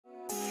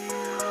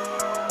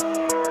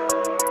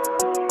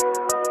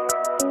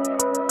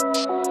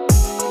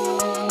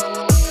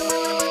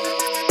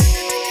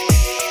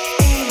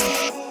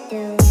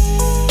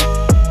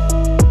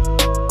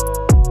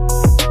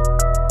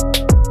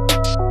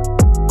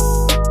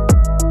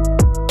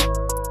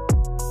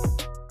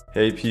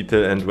Hey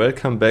people, and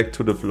welcome back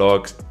to the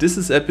vlog. This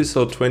is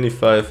episode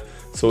 25,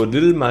 so a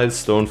little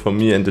milestone for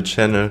me and the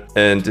channel.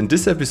 And in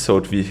this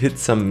episode we hit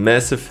some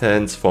massive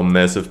hands for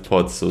massive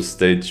pots, so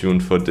stay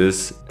tuned for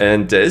this.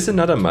 And there is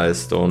another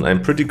milestone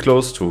I'm pretty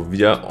close to.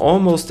 We are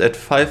almost at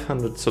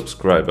 500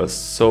 subscribers.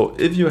 So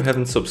if you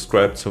haven't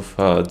subscribed so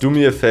far, do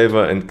me a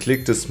favor and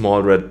click the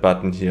small red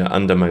button here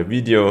under my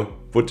video.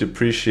 Would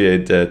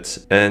appreciate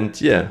that.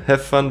 And yeah,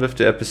 have fun with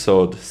the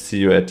episode. See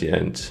you at the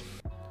end.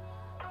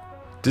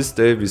 This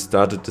day we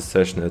started the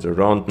session at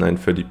around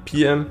 9:30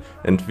 PM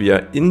and we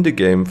are in the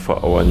game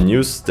for our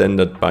new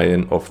standard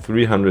buy-in of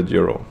 300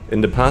 euro.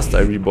 In the past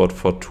I rebought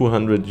for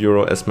 200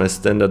 euro as my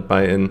standard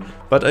buy-in,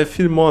 but I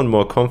feel more and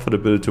more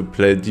comfortable to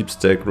play deep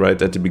stack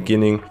right at the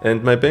beginning,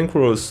 and my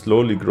bankroll is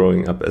slowly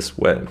growing up as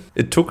well.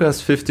 It took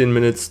us 15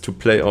 minutes to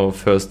play our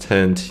first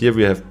hand. Here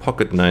we have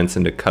pocket nines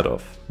in the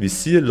cutoff. We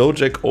see a low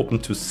jack open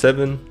to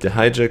 7, the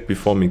hijack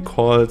before me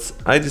calls,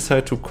 I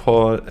decide to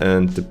call,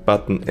 and the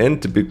button and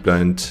the big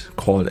blind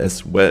call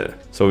as well.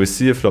 So we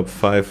see a flop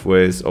 5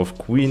 ways of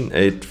queen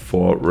 8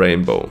 for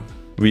rainbow.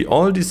 We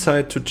all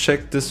decide to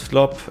check this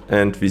flop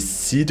and we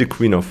see the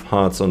queen of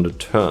hearts on the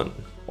turn.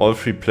 All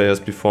 3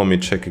 players before me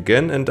check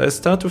again, and I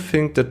start to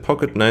think that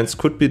pocket nines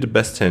could be the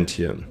best hand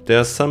here. There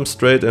are some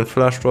straight and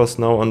flush draws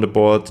now on the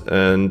board,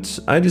 and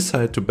I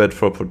decide to bet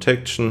for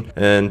protection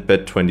and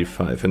bet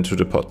 25 into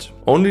the pot.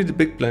 Only the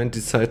big blind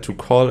decide to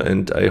call,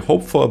 and I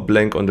hope for a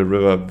blank on the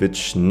river,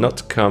 which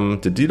not come.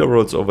 The dealer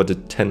rolls over the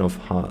 10 of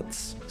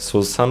hearts.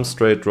 So some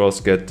straight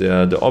draws get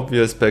there, the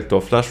obvious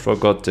backdoor flush draw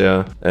got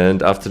there,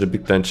 and after the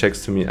big blind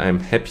checks to me, I'm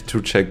happy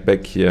to check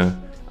back here.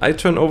 I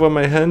turn over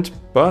my hand,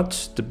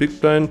 but the big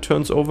blind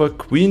turns over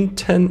queen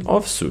 10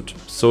 offsuit.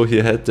 So he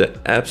had the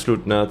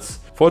absolute nuts.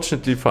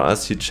 Fortunately for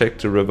us, he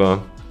checked the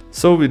river.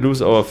 So we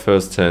lose our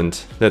first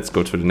hand. Let's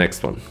go to the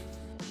next one.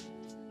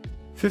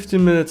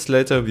 15 minutes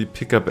later we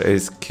pick up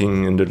ace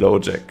king in the low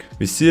jack.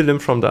 We see a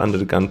limp from the under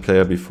the gun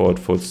player before it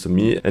folds to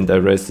me, and I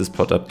raise this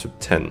pot up to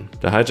 10.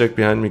 The hijack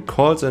behind me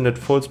calls and it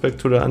folds back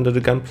to the under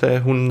the gun player,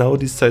 who now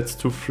decides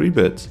to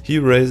 3-bet. He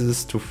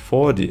raises to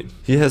 40.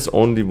 He has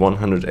only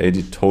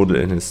 180 total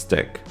in his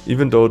stack.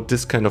 Even though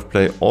this kind of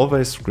play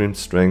always screams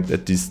strength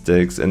at these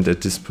stakes and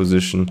at this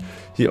position,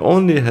 he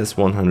only has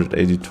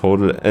 180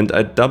 total, and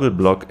I double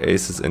block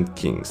aces and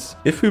kings.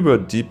 If we were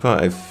deeper,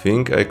 I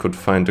think I could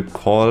find a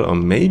call or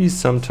maybe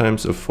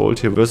sometimes a fold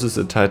here versus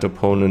a tight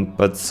opponent,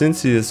 but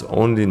since he is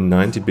only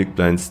 90 big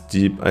blinds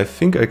deep, I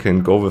think I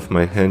can go with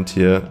my hand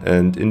here,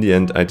 and in the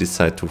end I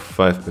decide to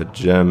 5-bet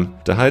jam.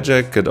 The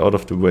hijack get out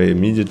of the way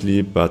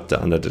immediately, but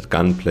the under the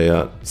gun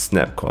player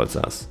snap calls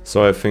us.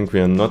 So I think we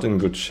are not in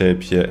good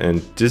shape here,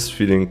 and this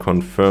feeling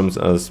confirms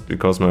us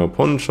because my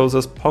opponent shows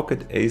us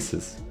pocket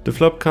aces. The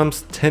flop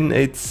comes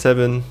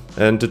 10-8-7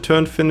 and the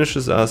turn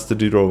finishes us. The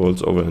dealer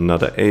rolls over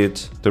another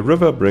 8. The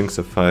river brings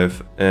a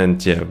 5,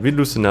 and yeah, we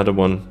lose another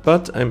one.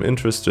 But I'm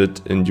interested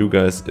in you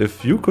guys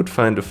if you could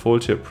find a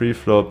fold here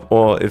pre-flop,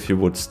 or if you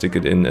would stick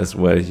it in as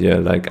well here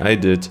like I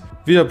did.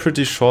 We are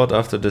pretty short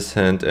after this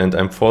hand and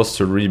I'm forced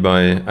to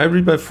rebuy. I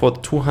rebuy for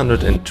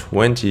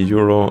 220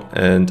 euro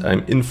and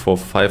I'm in for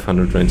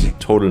 520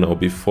 total now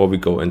before we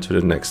go into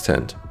the next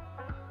hand.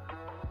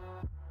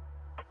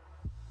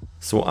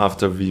 So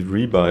after we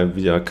rebuy,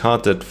 we are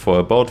carded for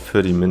about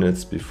 30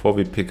 minutes before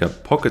we pick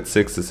up pocket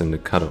 6s in the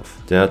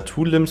cutoff. There are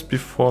 2 limps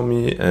before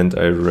me and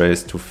I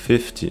raise to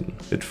 15.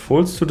 It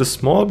folds to the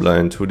small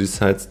blind, who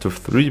decides to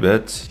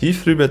 3-bet. He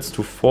 3-bets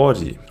to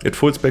 40. It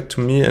folds back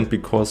to me, and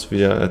because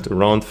we are at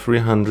around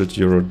 300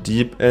 euro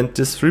deep and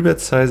this 3-bet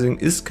sizing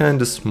is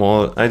kinda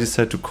small, I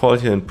decide to call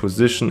here in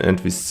position and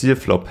we see a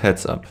flop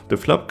heads up. The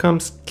flop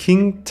comes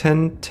king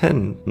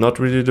 10-10. Not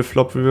really the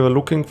flop we were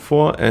looking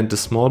for, and the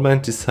small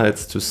blind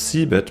decides to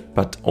c-bet,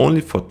 but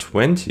only for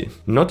 20.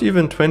 Not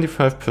even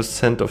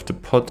 25% of the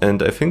pot,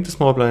 and I think the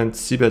small blind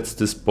c-bets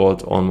this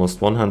board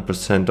almost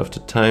 100% of the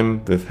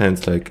time with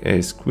hands like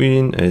ace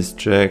queen, ace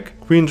jack,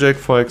 queen jack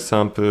for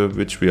example,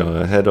 which we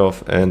are ahead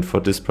of, and for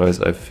this price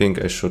I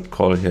think I should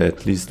call here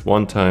at least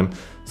one time.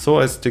 So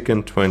I stick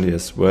in 20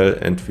 as well,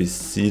 and we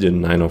see the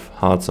 9 of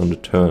hearts on the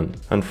turn.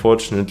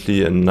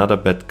 Unfortunately another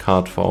bad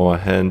card for our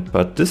hand,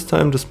 but this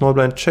time the small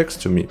blind checks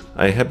to me.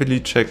 I happily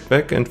check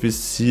back and we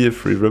see a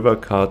free river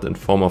card in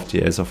form of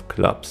the ace of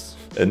clubs.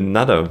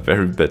 Another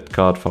very bad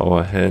card for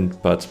our hand,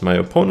 but my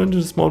opponent in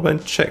the small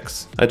blind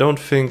checks. I don't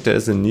think there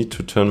is a need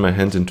to turn my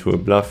hand into a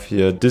bluff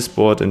here. This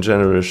board in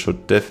general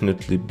should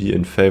definitely be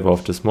in favor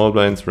of the small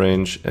blind's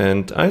range,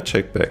 and I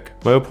check back.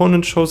 My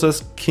opponent shows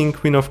us king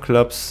queen of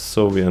clubs,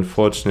 so we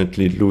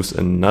unfortunately lose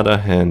another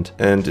hand,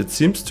 and it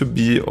seems to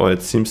be, or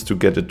it seems to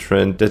get a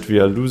trend, that we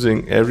are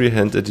losing every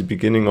hand at the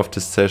beginning of the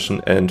session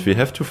and we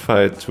have to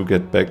fight to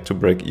get back to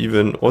break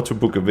even or to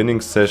book a winning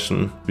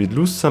session. We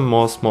lose some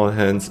more small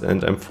hands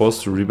and I'm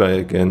forced to rebuy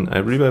again. I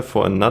rebuy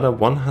for another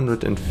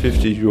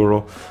 150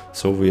 euro,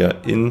 so we are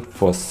in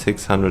for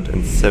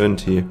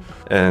 670,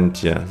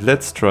 and yeah,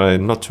 let's try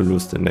not to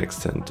lose the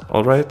next hand,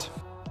 alright?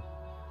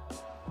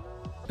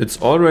 It's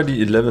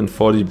already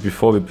 11:40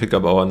 before we pick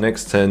up our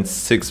next hand,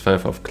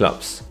 6-5 of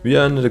clubs. We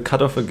are in the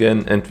cutoff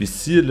again and we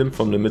see a limp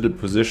from the middle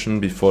position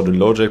before the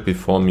low jack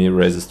before me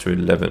raises to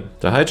 11.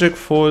 The hijack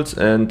folds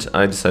and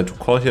I decide to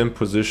call here in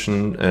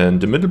position, and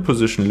the middle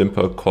position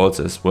limper calls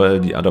as well.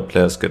 The other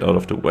players get out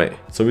of the way.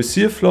 So we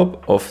see a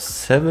flop of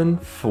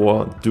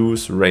 7-4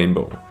 deuce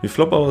rainbow. We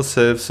flop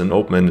ourselves an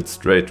open-ended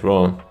straight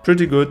draw.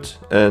 Pretty good,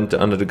 and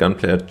the under the gun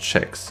player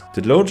checks.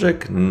 The low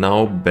jack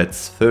now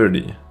bets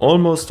 30.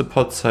 Almost a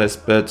pot size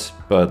bet,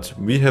 but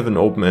we have an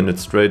open-ended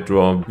straight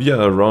draw. We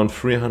are around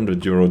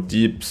 300 euro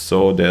deep,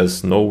 so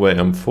there's no way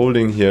I'm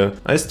folding here.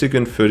 I stick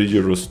in 30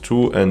 euros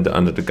too, and the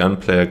under the gun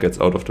player gets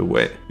out of the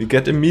way. We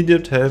get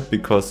immediate help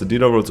because the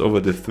dealer rolls over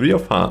the 3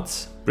 of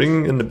hearts,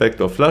 bringing in the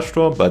backdoor flush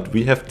draw, but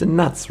we have the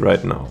nuts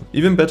right now.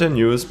 Even better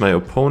news, my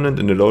opponent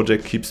in the low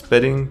jack keeps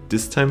betting,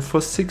 this time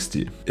for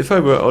 60. If I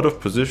were out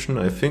of position,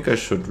 I think I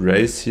should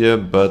raise here,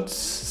 but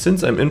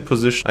since I'm in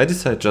position, I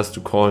decide just to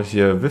call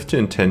here with the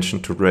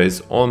intention to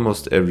raise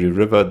almost every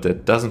river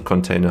that doesn't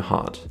contain a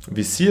heart.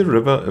 We see a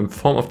river in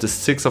form of the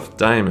 6 of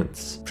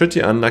diamonds. Pretty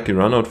unlucky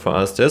runout for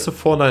us. There's a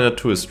 4-liner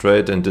to a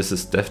straight, and this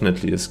is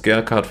definitely a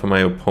scare card for my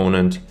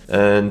opponent,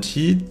 and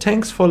he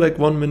tanks for like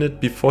 1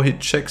 minute before he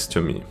checks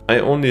to me.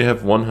 I only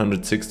have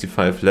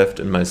 165 left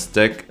in my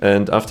stack,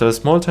 and after a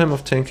small time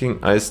of tanking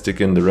I stick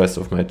in the rest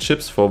of my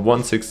chips for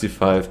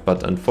 165,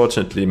 but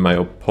unfortunately my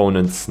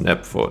opponent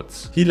snap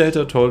folds. He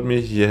later told me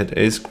he had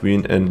ace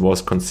queen and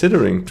was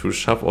considering to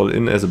shove all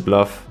in as a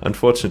bluff.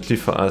 Unfortunately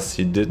for us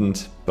he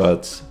didn't,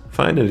 but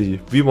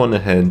finally we won a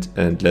hand,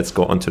 and let's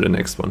go on to the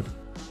next one.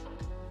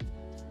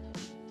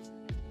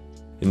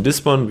 In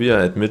this one we are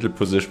at middle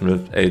position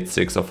with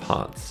 8-6 of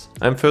hearts.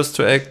 I'm first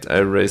to act, I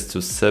raise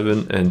to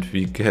 7 and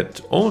we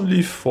get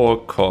only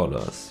 4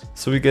 callers.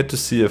 So we get to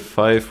see a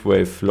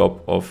 5-way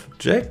flop of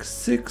jack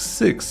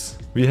 6-6.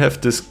 We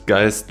have this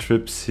guy's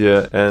trips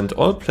here and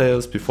all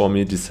players before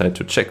me decide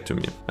to check to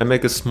me. I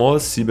make a small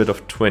c-bet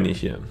of 20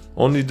 here.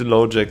 Only the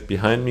low jack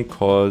behind me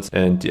calls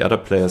and the other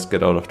players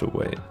get out of the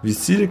way. We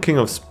see the king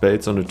of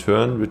spades on the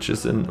turn, which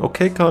is an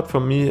okay card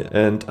for me,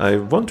 and I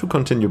want to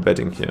continue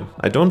betting here.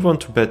 I don't want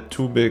to bet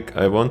too big,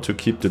 I want to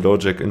keep the low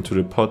jack into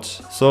the pot,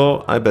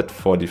 so I bet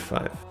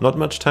 45. Not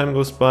much time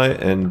goes by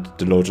and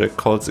the low jack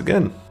calls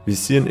again. We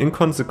see an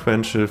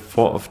inconsequential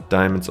 4 of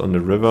diamonds on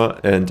the river,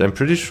 and I'm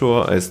pretty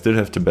sure I still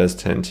have the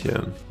best hand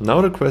here.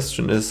 Now the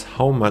question is,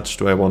 how much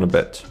do I want to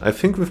bet? I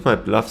think with my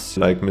bluffs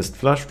like missed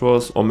flush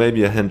draws, or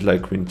maybe a hand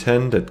like queen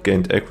 10 that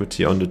gained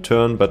equity on the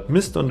turn but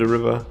missed on the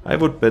river, I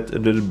would bet a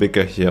little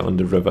bigger here on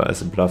the river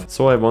as a bluff,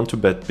 so I want to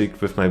bet big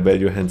with my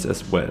value hands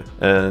as well.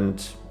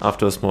 And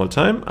after a small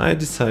time I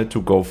decide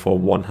to go for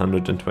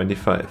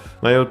 125.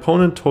 My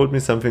opponent told me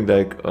something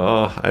like,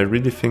 oh, I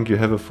really think you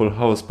have a full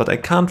house, but I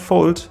can't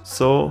fold,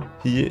 so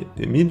he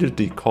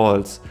immediately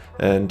calls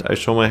and I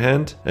show my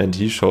hand and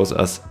he shows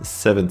us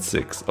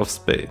 7-6 of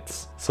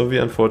spades. So we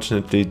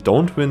unfortunately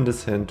don't win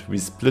this hand, we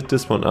split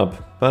this one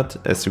up, but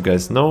as you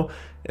guys know,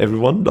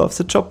 everyone loves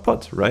a chop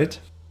pot, right?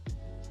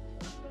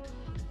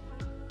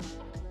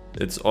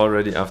 It's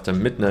already after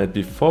midnight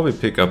before we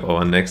pick up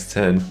our next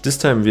hand. This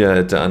time we are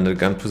at the under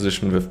gun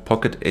position with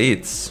pocket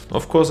 8s.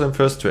 Of course I'm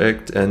first to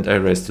act and I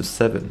raise to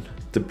 7.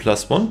 The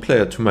 +1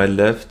 player to my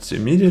left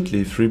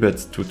immediately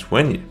 3-bets to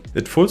 20.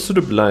 It folds to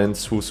the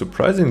blinds, who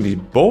surprisingly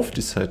both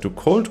decide to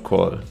cold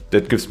call.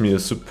 That gives me a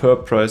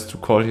superb price to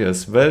call here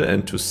as well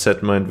and to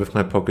set mine with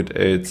my pocket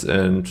 8s,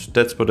 and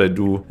that's what I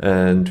do,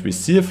 and we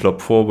see a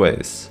flop 4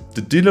 ways.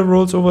 The dealer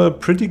rolls over a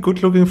pretty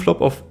good looking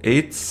flop of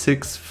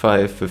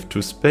 8-6-5 with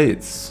 2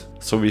 spades.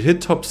 So we hit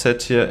top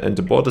set here and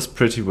the board is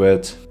pretty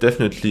wet.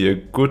 Definitely a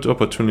good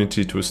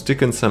opportunity to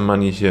stick in some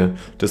money here.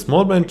 The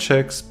small blind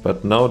checks,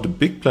 but now the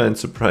big blind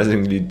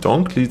surprisingly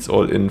donk leads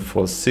all in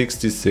for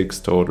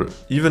 66 total.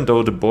 Even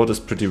though the board is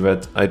pretty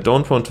wet, I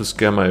don't want to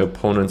scare my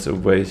opponents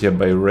away here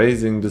by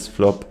raising this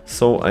flop,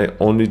 so I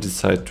only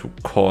decide to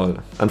call.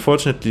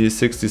 Unfortunately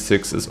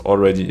 66 is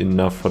already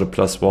enough for the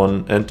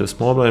 +1 and the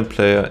small blind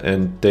player,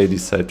 and they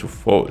decide to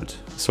fold.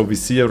 So we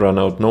see a run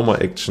out, no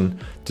more action.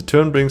 The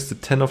turn brings the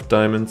 10 of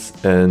diamonds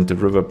and the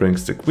river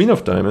brings the queen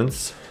of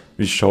diamonds.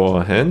 We show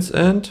our hands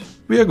and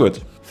we are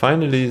good.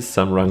 Finally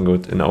some run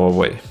good in our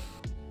way.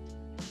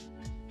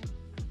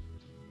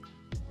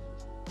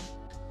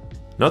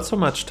 Not so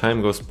much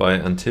time goes by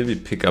until we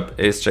pick up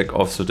ace-jack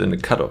offsuit in the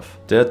cutoff.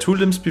 There are 2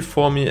 limps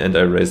before me and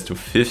I raise to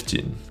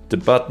 15. The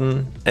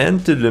button and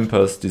the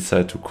limpers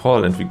decide to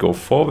call and we go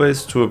 4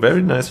 ways to a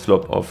very nice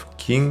flop of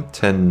king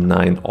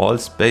 10-9 all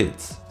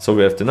spades. So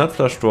we have the nut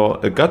flush draw,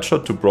 a gut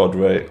shot to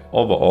Broadway,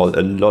 overall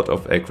a lot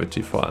of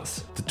equity for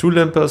us. The 2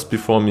 limpers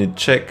before me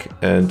check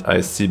and I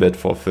c-bet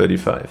for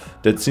 35.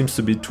 That seems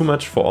to be too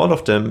much for all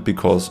of them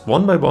because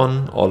one by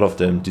one all of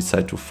them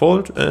decide to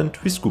fold and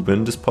we scoop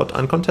in this pot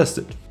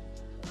uncontested.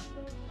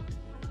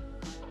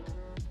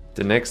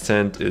 The next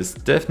hand is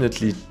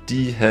definitely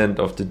the hand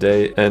of the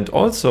day and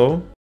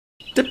also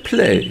the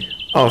play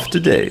of the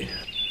day.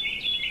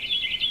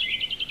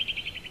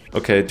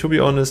 Okay, to be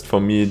honest,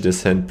 for me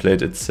this hand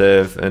played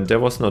itself and there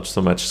was not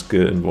so much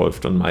skill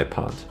involved on my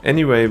part.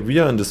 Anyway, we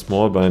are in the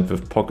small blind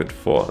with pocket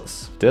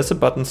 4s. There's a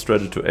button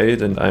straddled to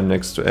 8 and I'm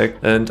next to act,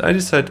 and I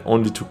decide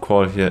only to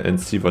call here and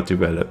see what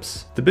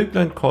develops. The big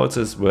blind calls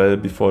as well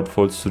before it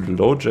folds to the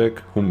low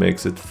jack, who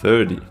makes it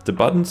 30. The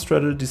button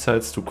straddle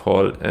decides to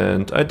call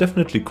and I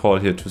definitely call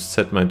here to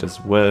set mind as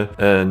well,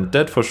 and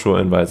that for sure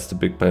invites the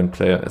big blind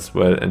player as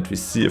well, and we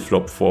see a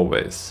flop 4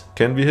 ways.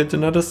 Can we hit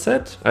another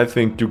set? I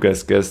think you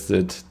guys guessed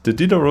it. The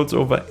dealer rolls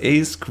over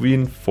ace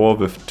queen 4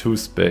 with 2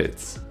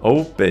 spades.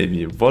 Oh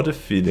baby, what a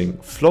feeling.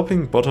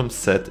 Flopping bottom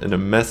set in a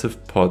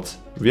massive pot.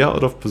 We are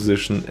out of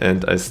position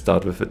and I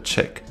start with a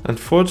check.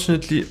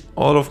 Unfortunately,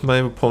 all of my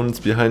opponents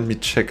behind me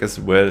check as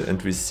well and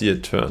we see a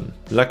turn.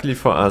 Luckily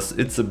for us,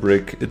 it's a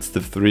brick, it's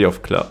the 3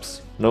 of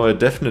clubs. Now I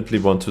definitely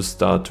want to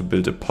start to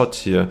build a pot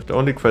here. The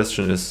only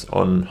question is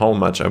on how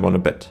much I want to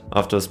bet.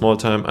 After a small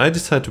time, I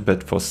decide to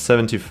bet for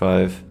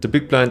 75. The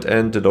big blind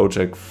and the low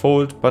jack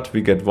fold, but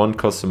we get one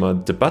customer.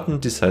 The button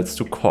decides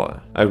to call.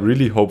 I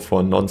really hope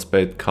for a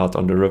non-spade card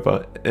on the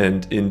river,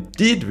 and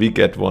indeed we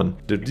get one.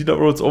 The dealer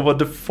rolls over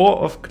the 4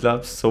 of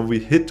clubs, so we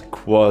hit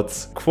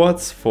quads.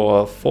 Quads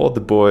for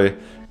the boy.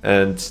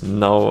 And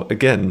now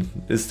again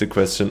is the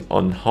question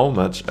on how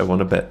much I want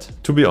to bet.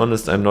 To be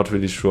honest, I'm not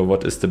really sure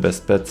what is the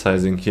best bet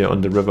sizing here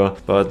on the river,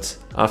 but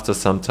after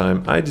some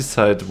time I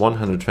decide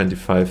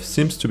 125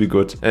 seems to be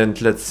good, and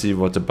let's see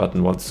what the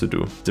button wants to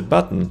do. The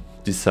button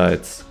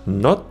decides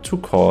not to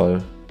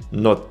call,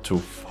 not to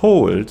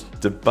fold.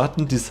 The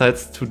button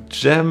decides to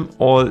jam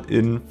all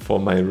in for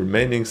my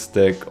remaining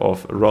stack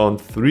of around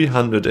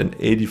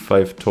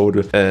 385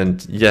 total,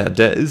 and yeah,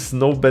 there is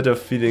no better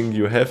feeling.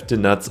 You have the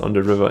nuts on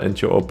the river and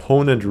your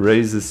opponent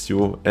raises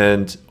you,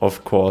 and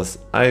of course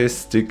I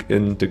stick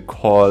in the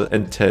call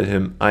and tell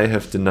him I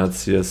have the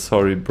nuts here,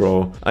 sorry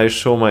bro. I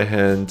show my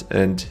hand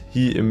and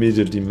he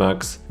immediately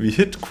mugs. We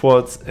hit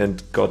quads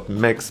and got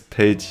max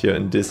paid here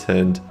in this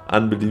hand.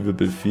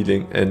 Unbelievable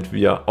feeling, and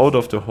we are out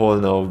of the hole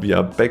now. We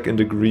are back in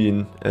the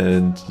green,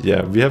 and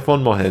yeah, we have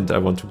one more hand I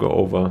want to go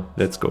over.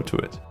 Let's go to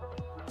it.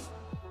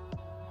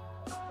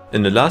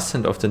 In the last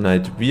hand of the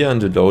night, we are in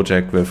the low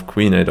jack with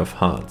queen 8 of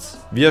hearts.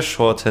 We are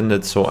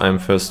short-handed, so I'm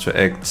first to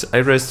act. I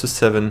raise to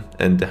 7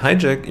 and the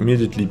hijack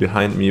immediately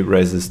behind me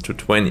raises to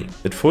 20.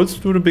 It folds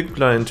to the big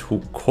blind,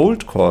 who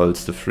cold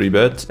calls the free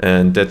bet,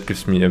 and that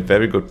gives me a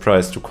very good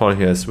price to call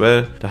here as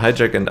well. The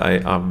hijack and I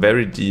are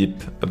very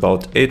deep,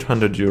 about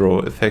 800 euro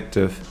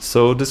effective,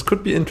 so this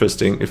could be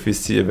interesting if we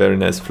see a very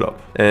nice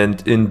flop.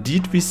 And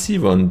indeed we see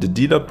one. The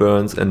dealer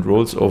burns and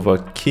rolls over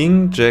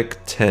king jack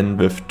 10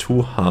 with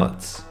 2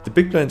 hearts. The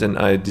big blind and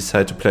I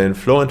decide to play in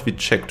flow and we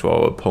check to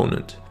our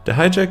opponent. The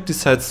hijack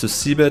decides to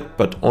c-bet,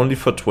 but only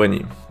for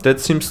 20. That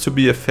seems to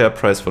be a fair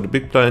price for the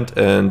big blind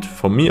and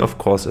for me of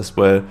course as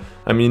well.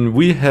 I mean,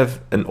 we have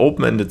an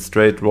open-ended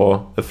straight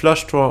draw, a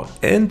flush draw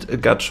and a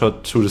gut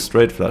shot to the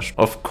straight flush.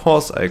 Of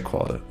course I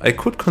call. I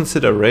could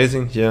consider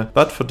raising here,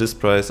 but for this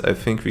price I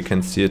think we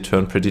can see a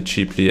turn pretty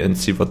cheaply and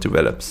see what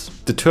develops.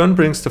 The turn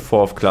brings the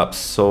 4 of clubs,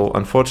 so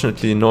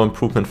unfortunately no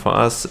improvement for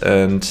us,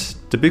 and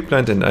the big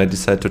blind and I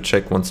decide to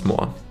check once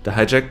more. The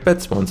hijack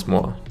bets once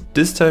more.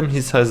 This time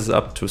he sizes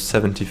up to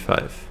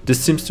 75. This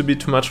seems to be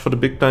too much for the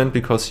big blind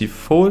because he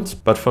folds,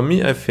 but for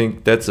me I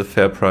think that's a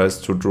fair price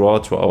to draw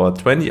to our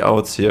 20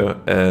 outs here,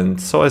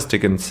 and so I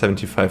stick in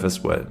 75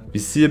 as well. We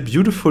see a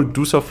beautiful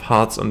deuce of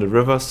hearts on the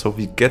river, so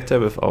we get there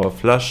with our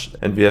flush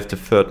and we have the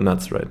 3rd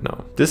nuts right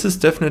now. This is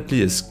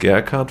definitely a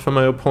scare card for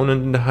my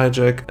opponent in the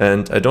hijack,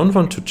 and I don't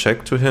want to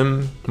check to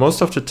him.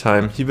 Most of the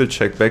time he will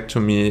check back to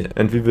me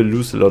and we will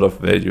lose a lot of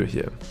value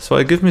here. So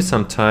I give me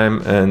some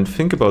time and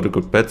think about a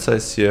good bet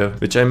size here,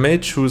 which I may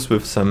choose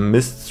with some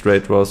missed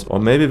straight draws or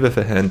maybe with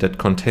a hand that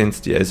contains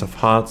the ace of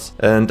hearts,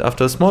 and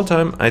after a small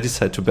time I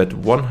decide to bet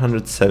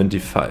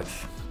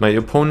 175. My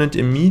opponent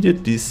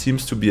immediately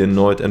seems to be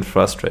annoyed and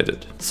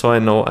frustrated, so I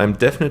know I'm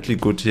definitely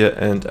good here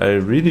and I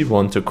really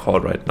want to call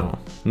right now.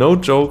 No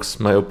jokes,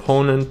 my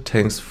opponent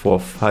tanks for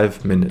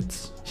 5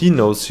 minutes. He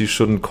knows he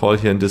shouldn't call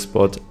here in this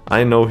spot.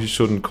 I know he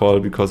shouldn't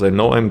call because I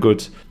know I'm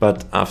good,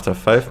 but after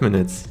 5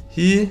 minutes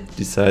he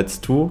decides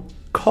to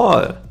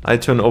call. I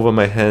turn over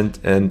my hand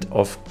and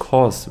of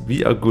course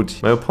we are good.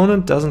 My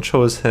opponent doesn't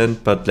show his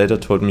hand, but later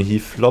told me he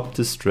flopped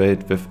the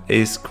straight with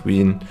ace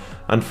queen.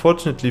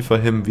 Unfortunately for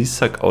him, we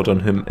suck out on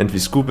him and we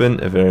scoop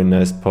in a very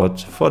nice pot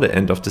for the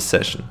end of the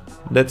session.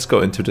 Let's go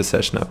into the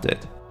session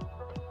update.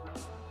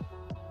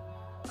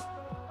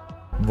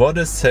 What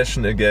a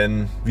session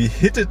again. We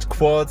hit it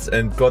quads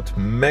and got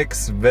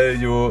max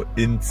value.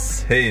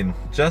 Insane.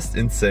 Just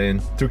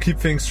insane. To keep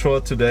things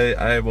short today,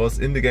 I was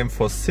in the game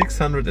for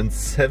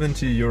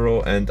 670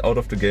 euro and out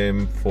of the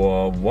game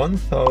for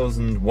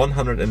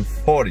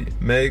 1140.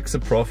 Makes a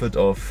profit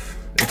of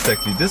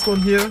exactly this one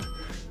here.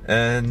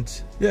 And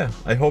yeah,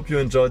 I hope you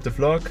enjoyed the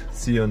vlog.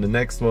 See you on the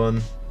next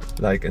one.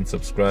 Like and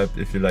subscribe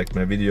if you liked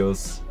my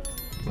videos.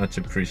 Much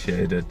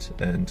appreciated,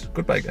 and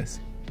goodbye guys.